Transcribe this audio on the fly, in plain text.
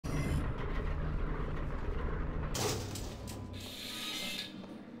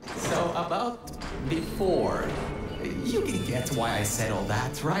4. You can get why I said all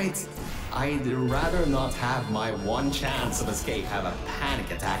that, right? I'd rather not have my one chance of escape have a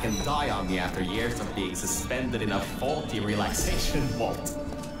panic attack and die on me after years of being suspended in a faulty relaxation vault.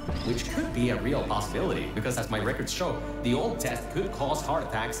 Which could be a real possibility, because as my records show, the old test could cause heart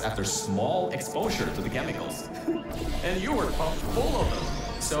attacks after small exposure to the chemicals. And you were pumped full of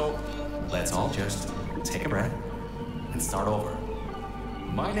them. So, let's all just take a breath and start over.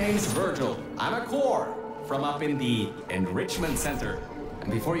 My name's Virgil. I'm a core from up in the Enrichment Center. And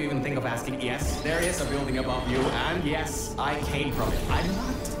before you even think of asking, yes, there is a building above you, and yes, I came from it. I'm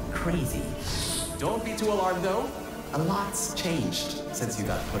not crazy. Don't be too alarmed though. A lot's changed since you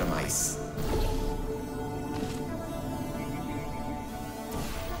got put on ice.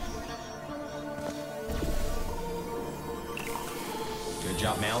 Good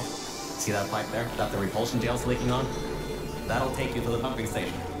job, Mel. See that pipe there that the repulsion gel's leaking on? That'll take you to the pumping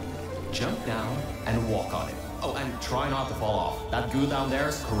station. Jump down and walk on it. Oh, and try not to fall off. That goo down there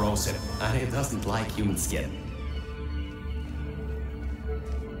is corrosive, and it doesn't like human skin.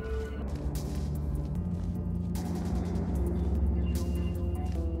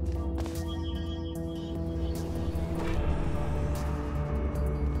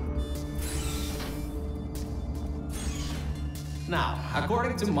 Now,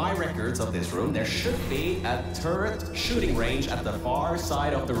 according to my records of this room, there should be a turret shooting range at the far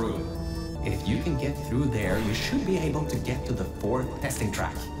side of the room. If you can get through there, you should be able to get to the 4th testing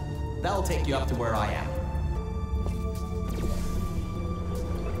track. That'll take you up to where I am.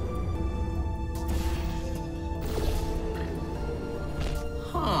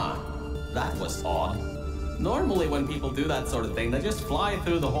 Huh, that was odd. Normally when people do that sort of thing, they just fly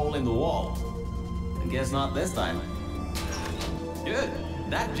through the hole in the wall. I guess not this time. Good.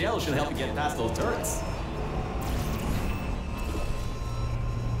 That gel should help you get past those turrets.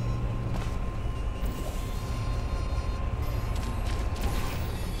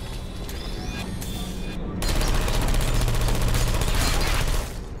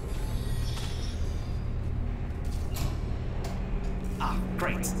 Ah,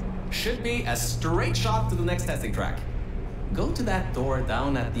 great. Should be a straight shot to the next testing track. Go to that door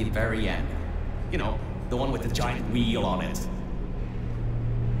down at the very end. You know, the one with the giant wheel on it.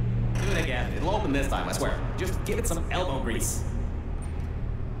 Do it again. It'll open this time, I swear. Just give it some elbow grease.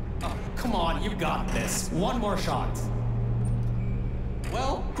 Oh, come on, you got this. One more shot.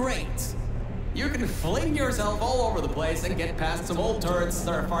 Well, great. You can fling yourself all over the place and get past some old turrets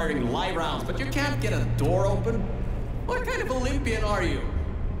that are firing live rounds, but you can't get a door open? What kind of Olympian are you?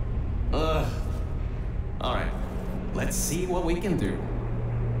 Alright, let's see what we can do.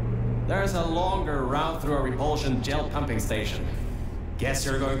 There's a longer route through a repulsion gel pumping station. Guess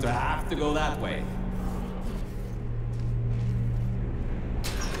you're going to have to go that way.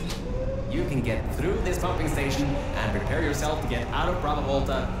 You can get through this pumping station and prepare yourself to get out of Bravo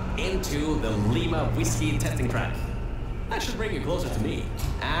Volta into the Lima Whiskey testing track. That should bring you closer to me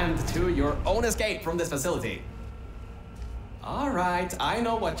and to your own escape from this facility. All right, I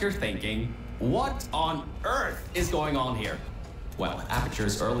know what you're thinking. What on earth is going on here? Well,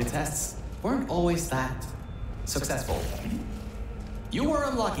 Aperture's early tests weren't always that successful. You were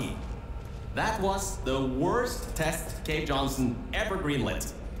unlucky. That was the worst test Cave Johnson ever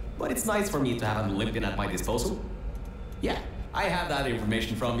greenlit. But it's nice for me to have an Olympian at my disposal. Yeah, I have that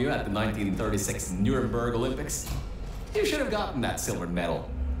information from you at the 1936 Nuremberg Olympics. You should have gotten that silver medal.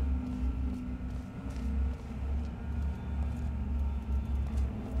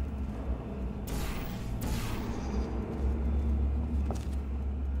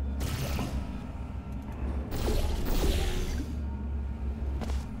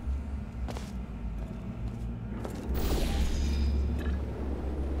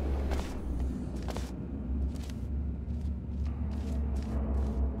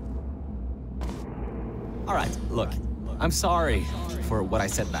 All right, look, I'm sorry for what I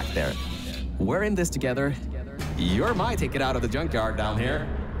said back there. We're in this together. You're my ticket out of the junkyard down here.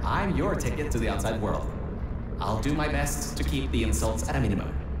 I'm your ticket to the outside world. I'll do my best to keep the insults at a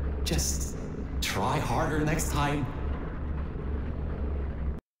minimum. Just try harder next time